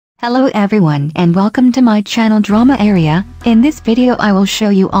Hello everyone and welcome to my channel Drama Area. In this video I will show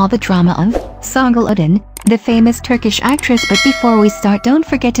you all the drama of Songül Öden, the famous Turkish actress, but before we start don't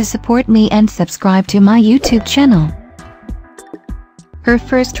forget to support me and subscribe to my YouTube channel. Her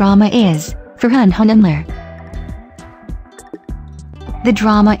first drama is Ferhan Hanımlar. The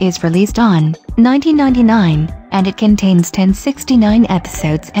drama is released on 1999 and it contains 1069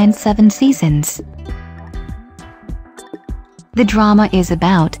 episodes and 7 seasons. The drama is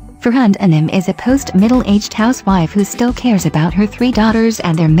about Ferhan Hanım is a post-middle-aged housewife who still cares about her 3 daughters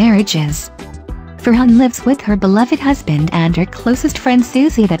and their marriages. Ferhan lives with her beloved husband and her closest friend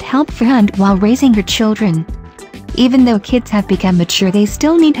Susie that help Ferhan while raising her children. Even though kids have become mature, they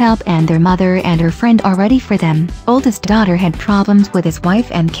still need help and their mother and her friend are ready for them. Oldest daughter had problems with his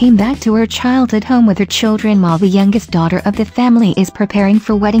wife and came back to her childhood home with her children while the youngest daughter of the family is preparing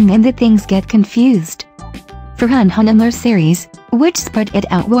for wedding and the things get confused. Ferhan Hanımlar series, which spread it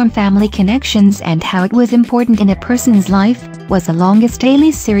out warm family connections and how it was important in a person's life, was the longest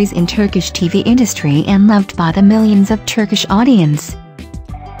daily series in Turkish TV industry and loved by the millions of Turkish audience.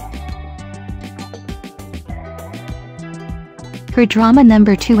 Her drama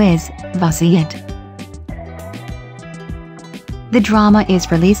number 2 is Vasiyet. The drama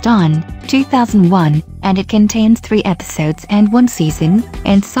is released on 2001 and it contains 3 episodes and 1 season,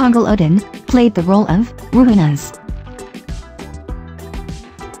 and Songül Öden played the role of Ruhinaz.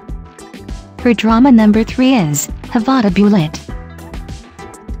 Her drama number 3 is Havada Bulet.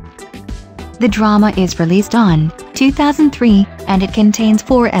 The drama is released on 2003 and it contains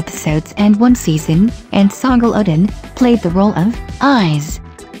 4 episodes and 1 season, and Songül Öden played the role of Eyes.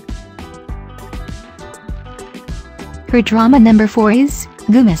 Her drama number 4 is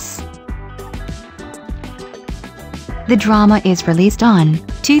Gümüş. The drama is released on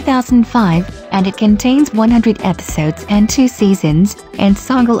 2005 and it contains 100 episodes and 2 seasons, and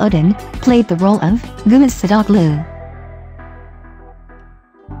Songül Öden played the role of Gümüş Sadaklı.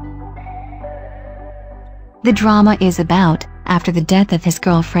 The drama is about, after the death of his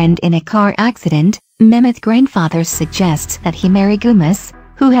girlfriend in a car accident, Mehmet's grandfather suggests that he marry Gümüş,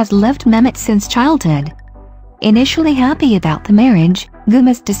 who has loved Mehmet since childhood. Initially happy about the marriage,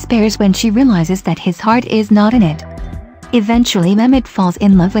 Gümüş despairs when she realizes that his heart is not in it. Eventually Mehmet falls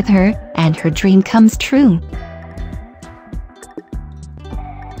in love with her, and her dream comes true.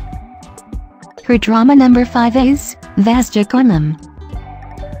 Her drama number 5 is Vazgeçilmem.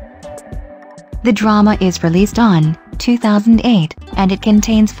 The drama is released on 2008 and it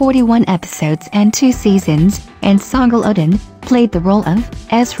contains 41 episodes and 2 seasons, and Songül Öden played the role of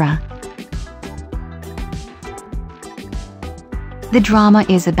Esra. The drama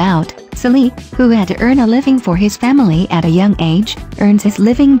is about Salih, who had to earn a living for his family at a young age, earns his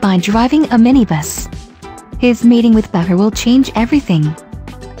living by driving a minibus. His meeting with Bahar will change everything.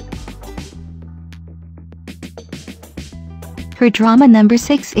 Her drama number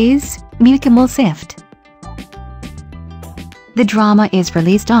 6 is Mükemmel Çift. The drama is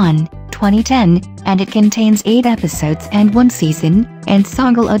released on 2010 and it contains 8 episodes and 1 season, and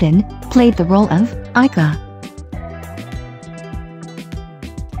Songül Öden played the role of Ayka.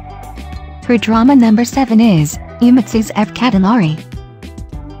 Her drama number 7 is Ümitsiz Kadınlar.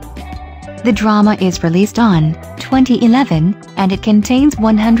 The drama is released on 2011 and it contains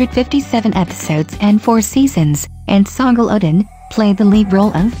 157 episodes and 4 seasons, and Songül Öden played the lead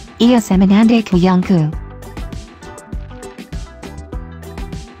role of Yasemin Kuyanku.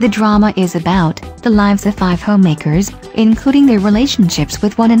 The drama is about the lives of 5 homemakers, including their relationships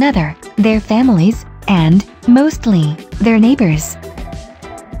with one another, their families, and, mostly, their neighbors.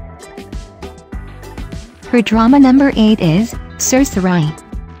 Her drama number 8 is Sırsaray.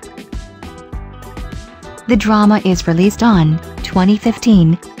 The drama is released on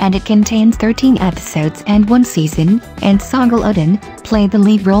 2015 and it contains 13 episodes and 1 season, and Songül Öden played the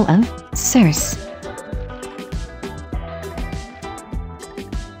lead role of Sürs.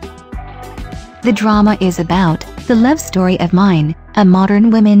 The drama is about the love story of Mine, a modern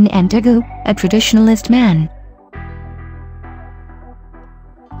woman, and Duygu, a traditionalist man.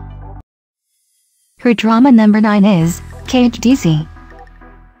 Her drama number 9 is KHDZ.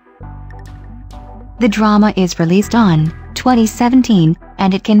 The drama is released on 2017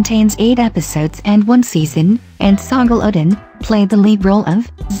 and it contains 8 episodes and 1 season, and Songül Öden played the lead role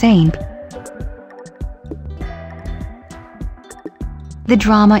of Zeynep. The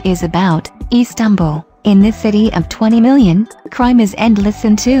drama is about Istanbul. In the city of 20 million, crime is endless,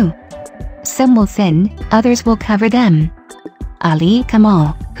 and some will sin, others will cover them. Ali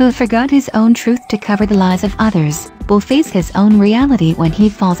Kemal, who forgot his own truth to cover the lies of others, will face his own reality when he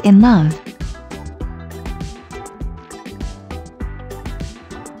falls in love.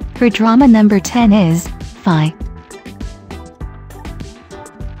 Her drama number 10 is Fi.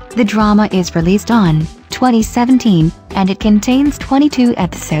 The drama is released on 2017, and it contains 22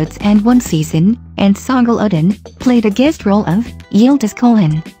 episodes and 1 season, and Songül Öden played a guest role of Yıldız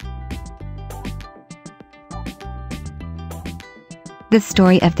Kohan. The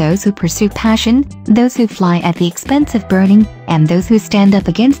story of those who pursue passion, those who fly at the expense of burning, and those who stand up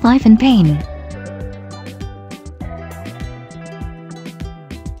against life and pain.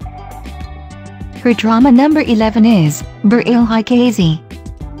 Her drama number 11 is Beril Hikazi.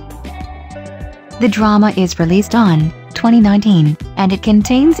 The drama is released on 2019, and it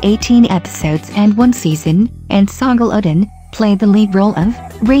contains 18 episodes and 1 season, and Songül Öden played the lead role of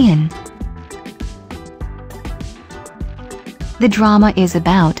Reyhan. The drama is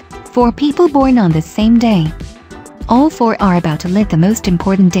about 4 people born on the same day. All 4 are about to live the most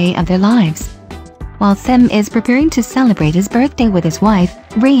important day of their lives. While Sem is preparing to celebrate his birthday with his wife,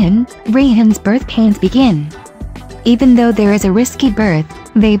 Reyhan's birth pains begin. Even though there is a risky birth,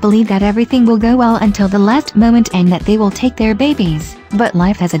 they believe that everything will go well until the last moment and that they will take their babies, but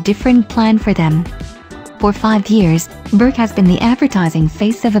life has a different plan for them. For 5 years, Berk has been the advertising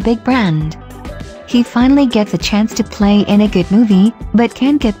face of a big brand. He finally gets a chance to play in a good movie, but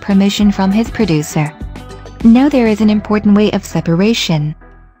can't get permission from his producer. Now there is an important way of separation.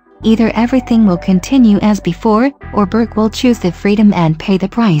 Either everything will continue as before, or Berk will choose the freedom and pay the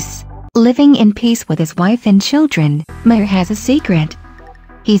price. Living in peace with his wife and children, Meher has a secret.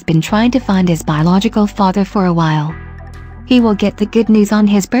 He's been trying to find his biological father for a while. He will get the good news on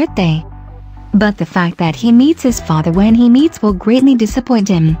his birthday. But the fact that he meets his father when he meets will greatly disappoint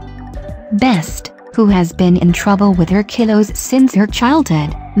him. Best, who has been in trouble with her kilos since her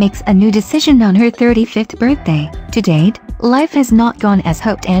childhood, makes a new decision on her 35th birthday. To date, life has not gone as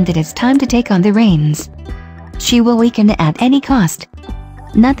hoped and it is time to take on the reins. She will weaken at any cost.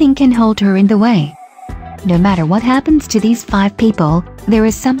 Nothing can hold her in the way. No matter what happens to these 5 people, there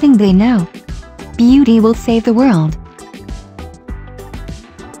is something they know. Beauty will save the world.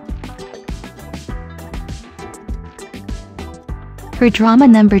 Her drama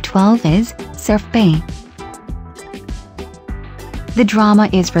number 12 is Surf Bay. The drama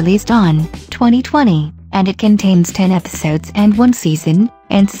is released on 2020, and it contains 10 episodes and 1 season,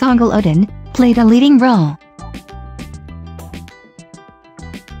 and Songül Öden played a leading role.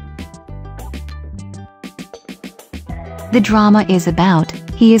 The drama is about,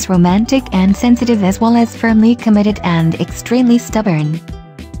 he is romantic and sensitive as well as firmly committed and extremely stubborn.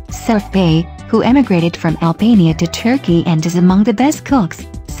 Surf Bay, who emigrated from Albania to Turkey and is among the best cooks,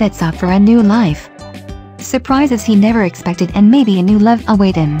 sets off for a new life. Surprises he never expected and maybe a new love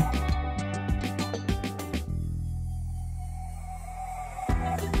await him.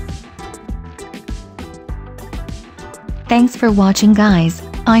 Thanks for watching guys,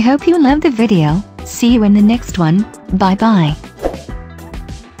 I hope you loved the video, see you in the next one, bye bye.